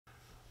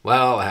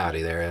Well,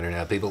 howdy there,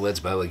 Internet people. It's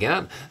Bo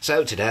again.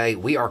 So, today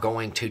we are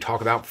going to talk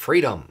about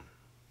freedom.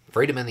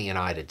 Freedom in the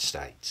United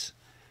States.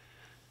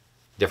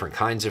 Different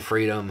kinds of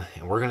freedom,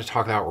 and we're going to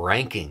talk about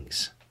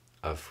rankings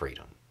of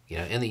freedom. You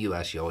know, in the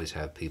U.S., you always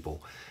have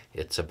people,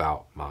 it's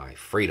about my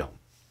freedom.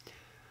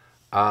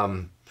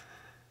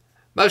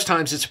 Most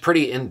times it's a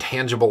pretty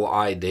intangible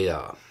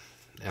idea,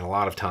 and a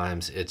lot of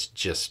times it's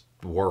just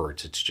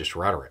words, it's just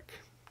rhetoric.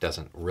 It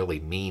doesn't really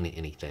mean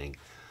anything.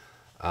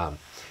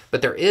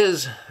 But there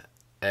is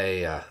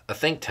a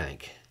think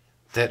tank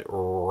that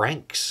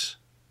ranks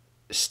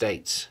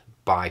states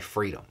by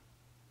freedom.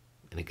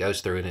 And it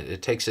goes through and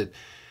it takes it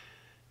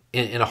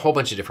in a whole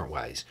bunch of different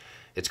ways.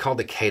 It's called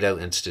the Cato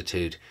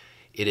Institute.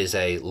 It is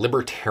a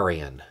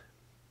libertarian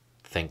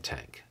think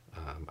tank.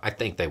 I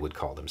think they would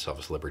call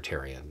themselves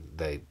libertarian.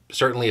 They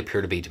certainly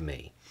appear to be to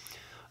me.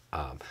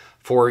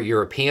 For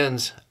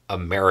Europeans,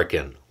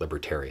 American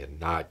libertarian,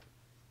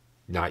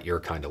 not your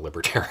kind of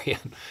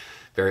libertarian.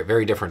 Very,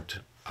 very different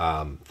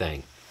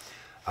thing.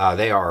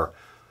 They are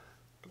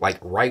like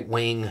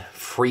right-wing,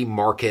 free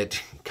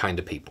market kind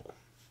of people.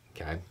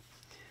 Okay,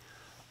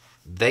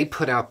 they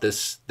put out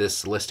this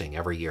listing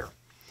every year,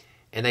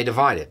 and they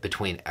divide it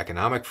between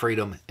economic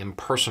freedom and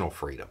personal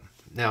freedom.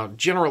 Now,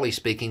 generally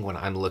speaking, when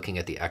I'm looking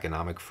at the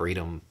economic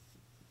freedom,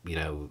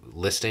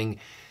 listing,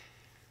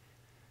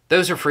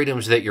 those are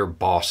freedoms that your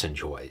boss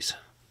enjoys,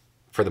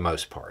 for the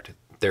most part.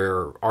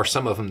 There are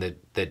some of them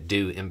that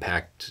do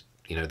impact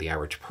the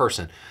average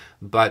person,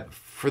 but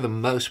for the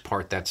most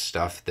part, that's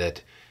stuff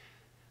that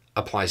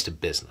applies to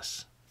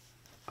business.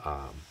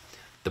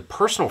 The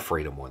personal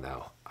freedom one,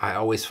 though, I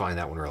always find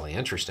that one really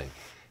interesting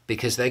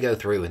because they go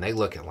through and they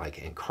look at like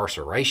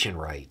incarceration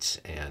rates,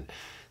 and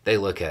they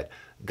look at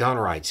gun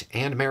rights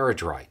and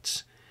marriage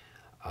rights.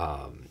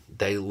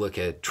 They look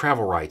at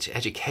travel rights,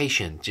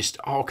 education, just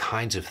all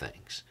kinds of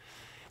things.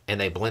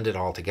 And they blend it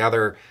all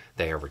together,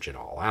 they average it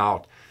all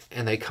out,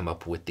 and they come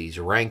up with these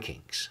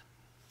rankings.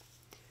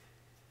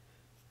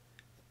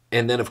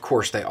 And then, of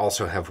course, they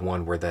also have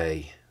one where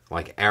they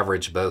like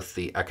average both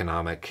the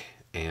economic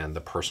and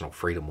the personal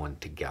freedom one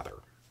together.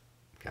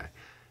 Okay.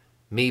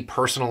 Me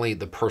personally,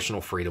 the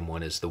personal freedom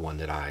one is the one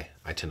that I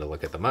tend to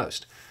look at the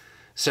most.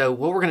 So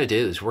what we're going to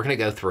do is we're going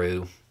to go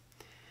through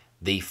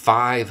the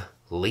 5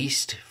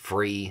 least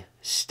free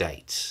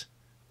states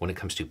when it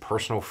comes to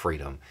personal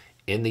freedom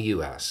in the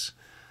U.S.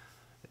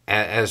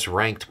 as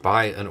ranked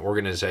by an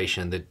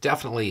organization that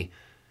definitely,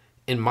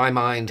 in my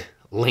mind,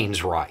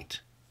 leans right.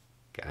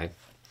 Okay.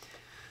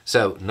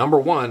 So number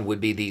 1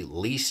 would be the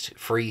least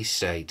free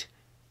state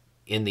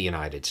in the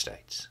United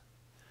States.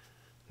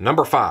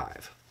 Number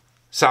 5,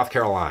 South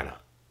Carolina.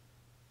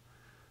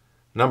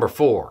 Number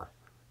 4,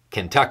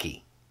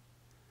 Kentucky.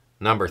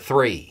 Number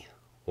 3,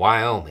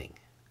 Wyoming.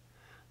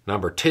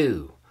 Number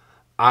 2,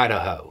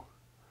 Idaho.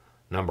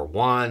 Number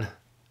 1,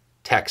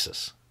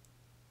 Texas.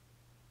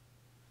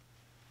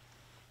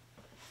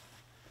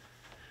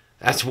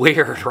 That's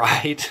weird,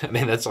 right? I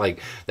mean,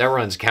 that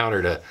runs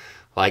counter to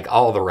like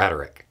all the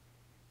rhetoric.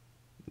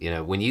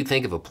 When you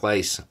think of a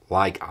place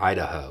like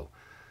Idaho,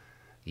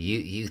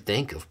 you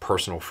think of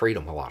personal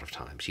freedom a lot of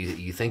times.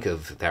 You think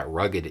of that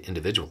rugged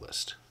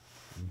individualist.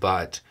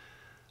 But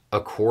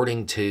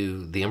according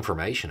to the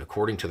information,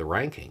 according to the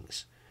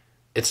rankings,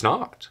 it's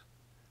not.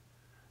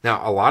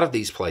 Now, a lot of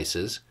these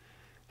places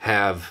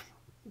have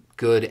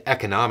good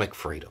economic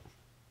freedom,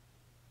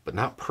 but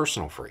not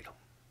personal freedom.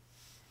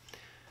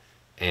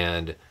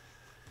 And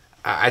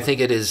I think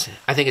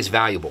it's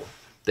valuable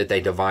that they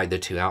divide the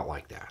two out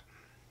like that.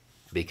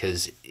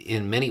 Because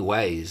in many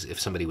ways, if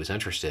somebody was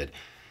interested,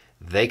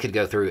 they could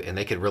go through and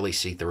they could really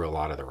see through a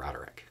lot of the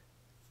rhetoric.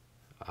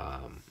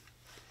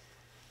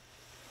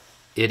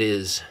 It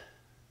is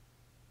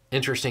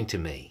interesting to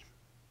me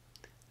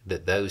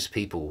that those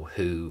people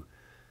who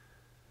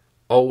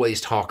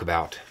always talk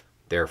about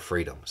their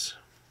freedoms,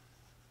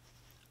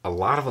 a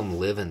lot of them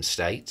live in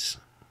states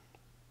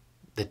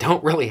that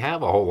don't really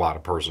have a whole lot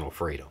of personal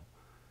freedom,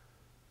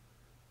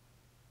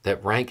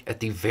 that rank at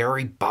the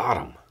very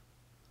bottom.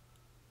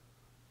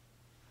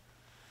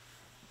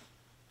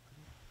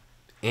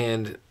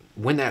 And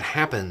when that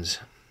happens,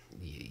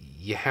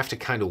 you have to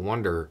kind of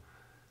wonder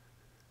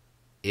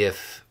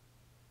if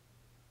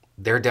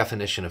their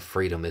definition of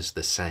freedom is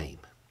the same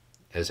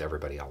as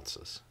everybody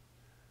else's.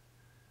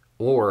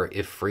 Or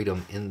if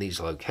freedom in these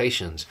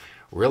locations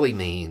really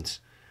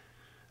means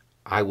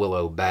I will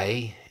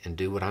obey and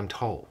do what I'm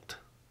told.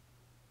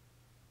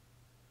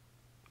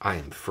 I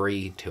am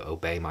free to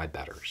obey my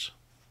betters.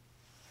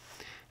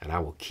 And I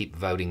will keep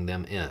voting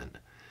them in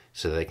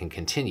so they can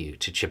continue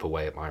to chip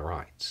away at my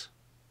rights.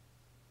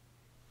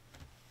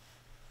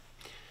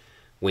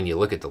 When you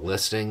look at the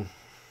listing,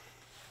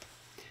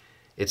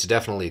 it's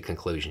definitely a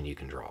conclusion you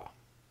can draw.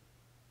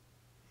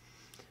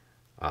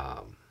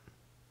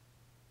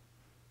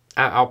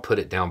 I'll put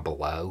it down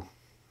below.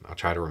 I'll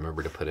try to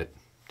remember to put it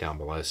down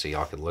below so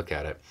y'all can look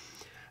at it,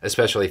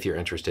 especially if you're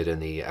interested in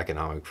the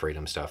economic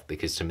freedom stuff,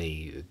 because to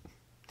me,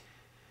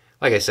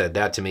 like I said,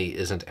 that to me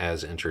isn't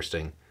as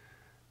interesting.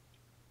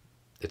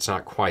 It's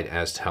not quite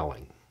as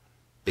telling.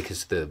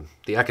 because the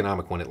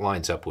economic one, it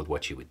lines up with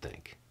what you would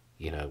think.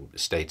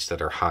 States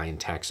that are high in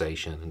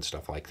taxation and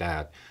stuff like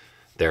that,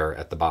 they're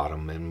at the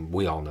bottom, and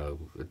we all know,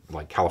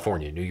 like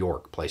California, New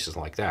York, places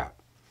like that.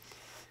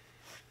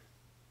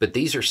 But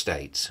these are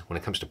states, when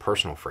it comes to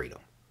personal freedom,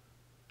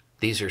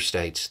 these are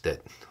states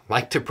that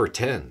like to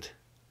pretend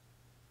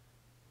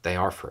they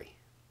are free.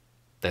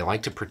 They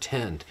like to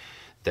pretend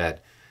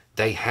that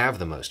they have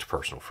the most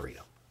personal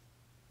freedom.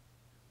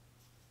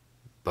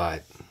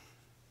 But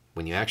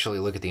when you actually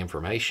look at the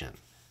information,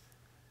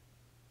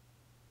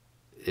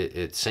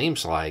 it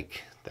seems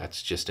like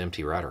that's just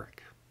empty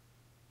rhetoric.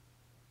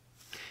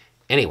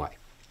 Anyway,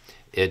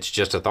 it's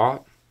just a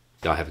thought.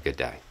 Y'all have a good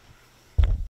day.